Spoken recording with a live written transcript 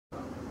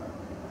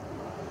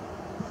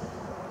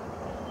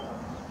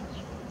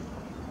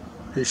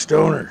Hey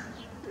Stoner.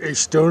 Hey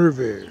Stoner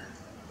Bear.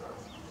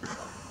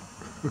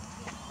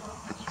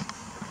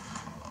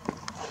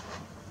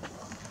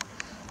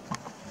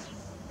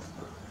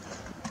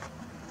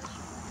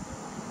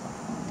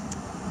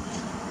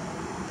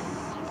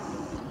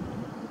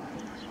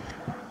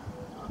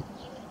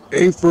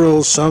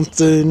 April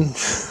something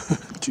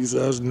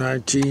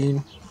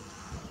 2019.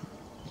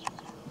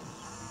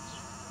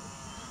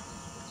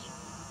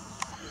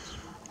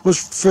 Was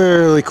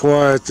fairly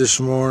quiet this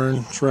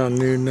morning. It's around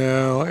noon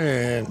now,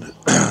 and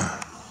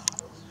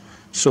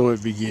so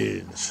it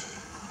begins.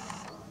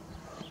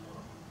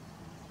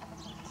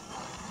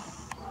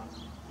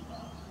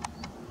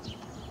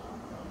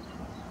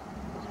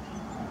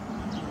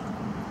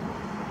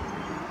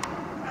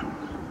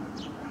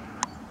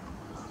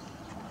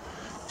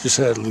 Just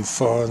had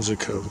Lufthansa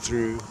come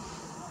through.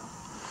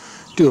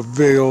 Do a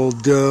big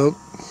old dump.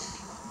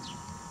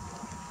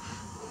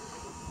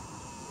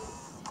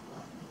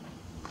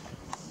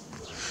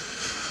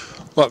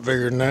 A lot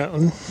bigger than that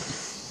one.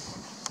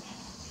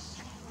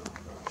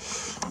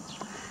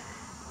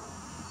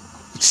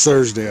 It's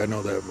Thursday, I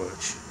know that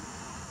much.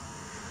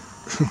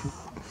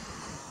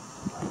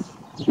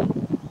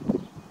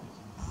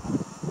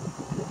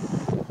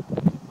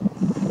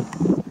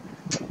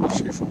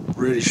 See if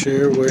British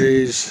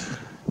Airways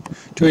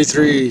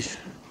 283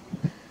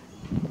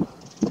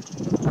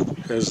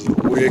 has the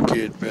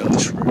wicked belly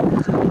spreader.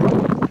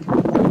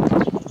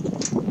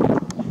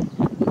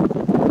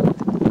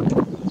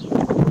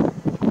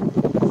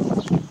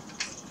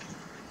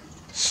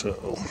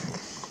 So,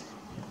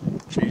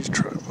 geez,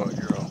 tripod,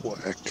 you're all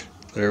whacked.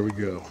 There we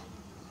go.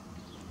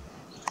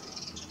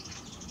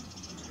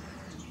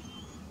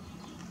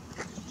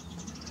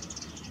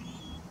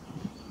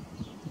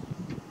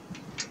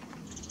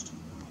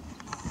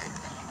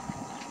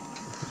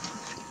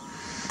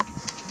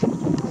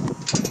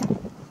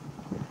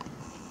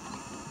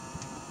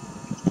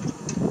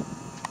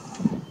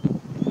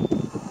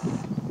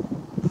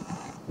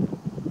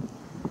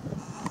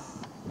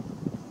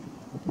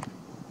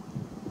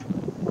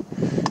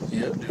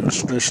 Yep, do a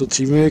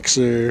specialty mix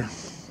there.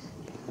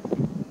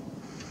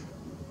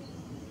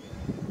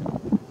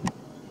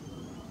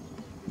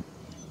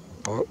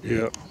 Oh,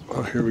 yeah.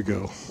 Oh, here we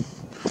go.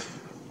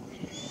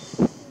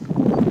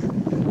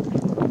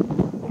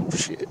 Oh,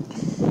 shit.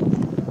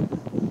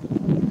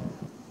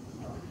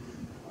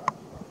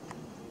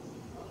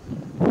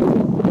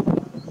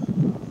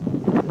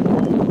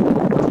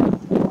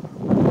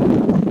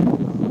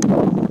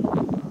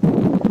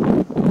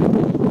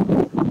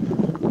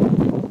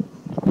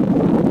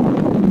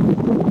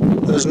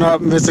 That's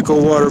not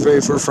mythical water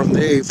vapor from the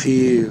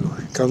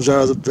APU. It comes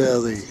out of the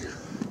belly.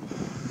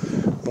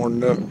 More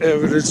than enough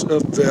evidence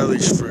of belly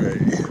spray.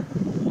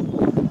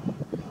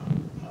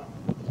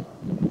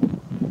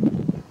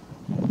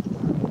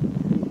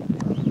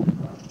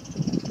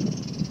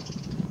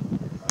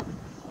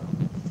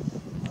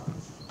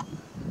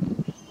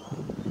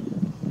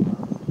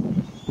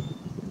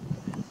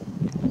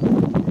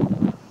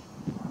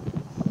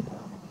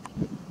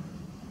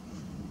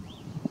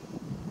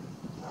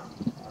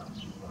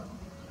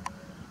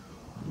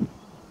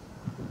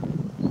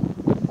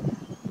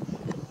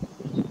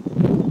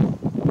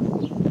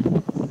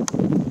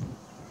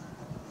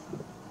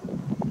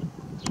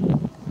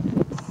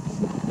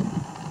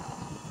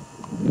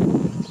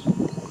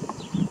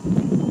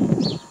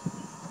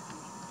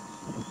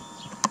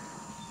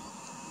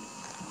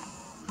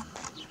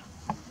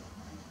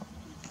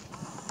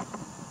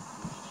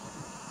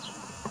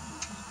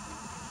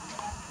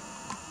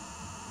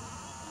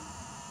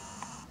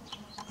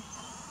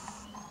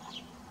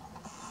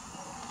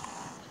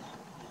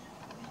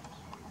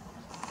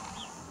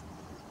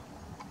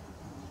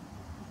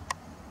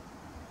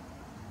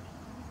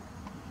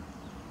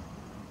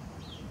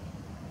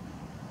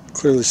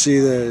 Clearly see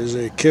that as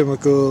a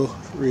chemical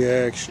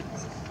reaction.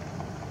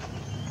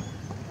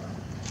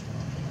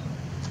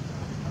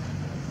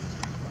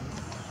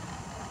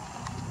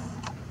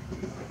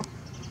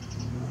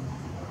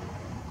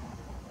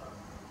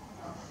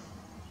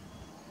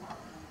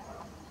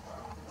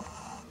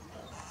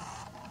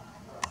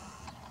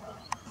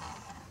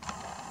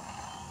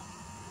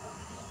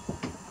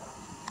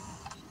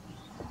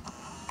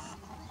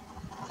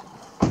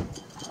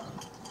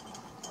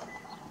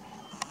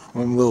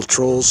 One little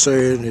troll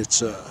saying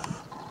it's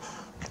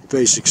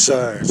basic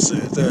science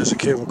that that's a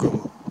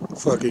chemical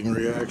fucking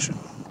reaction.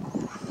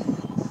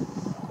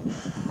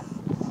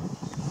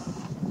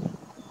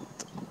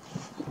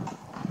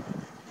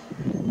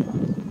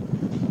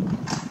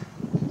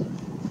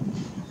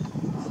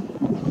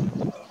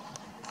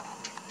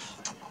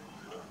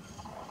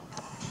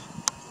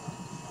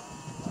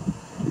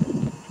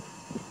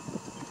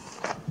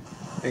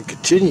 And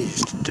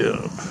continues to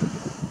dump.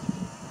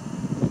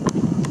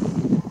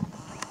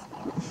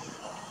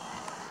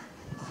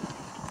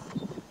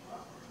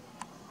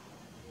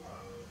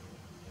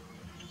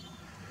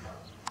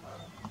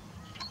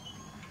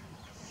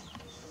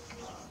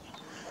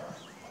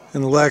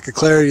 And the lack of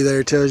clarity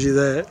there tells you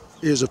that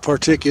is a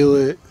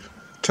particulate,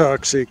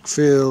 toxic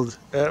filled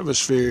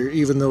atmosphere,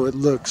 even though it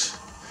looks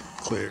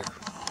clear.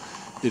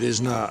 It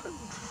is not.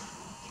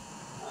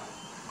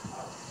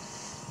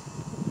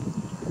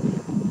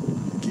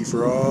 Keep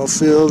her all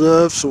filled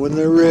up so when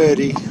they're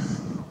ready,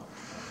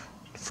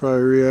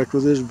 probably react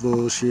with this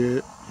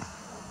bullshit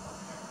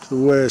to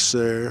the west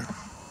there.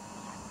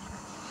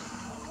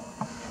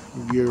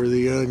 Give her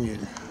the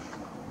onion.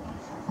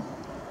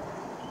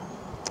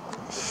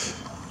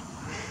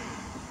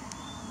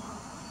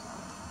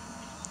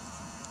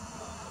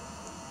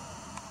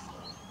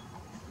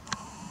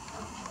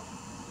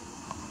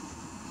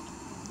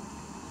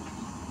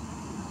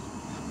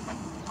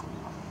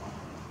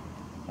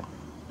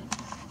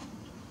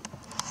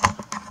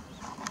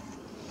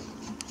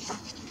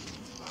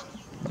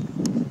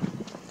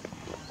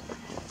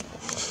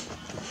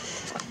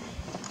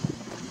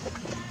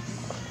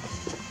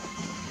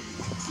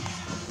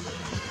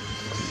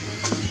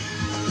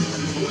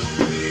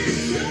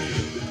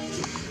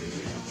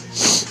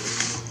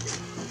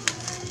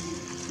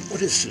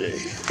 What is today?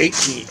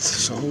 18th,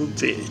 son of a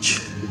bitch.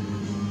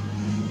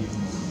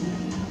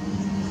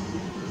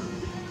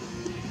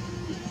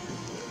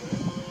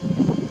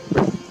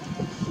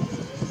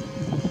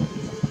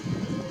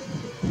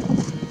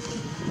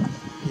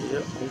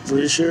 Yep,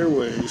 British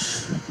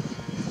Airways.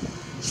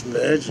 It's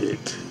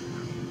magic.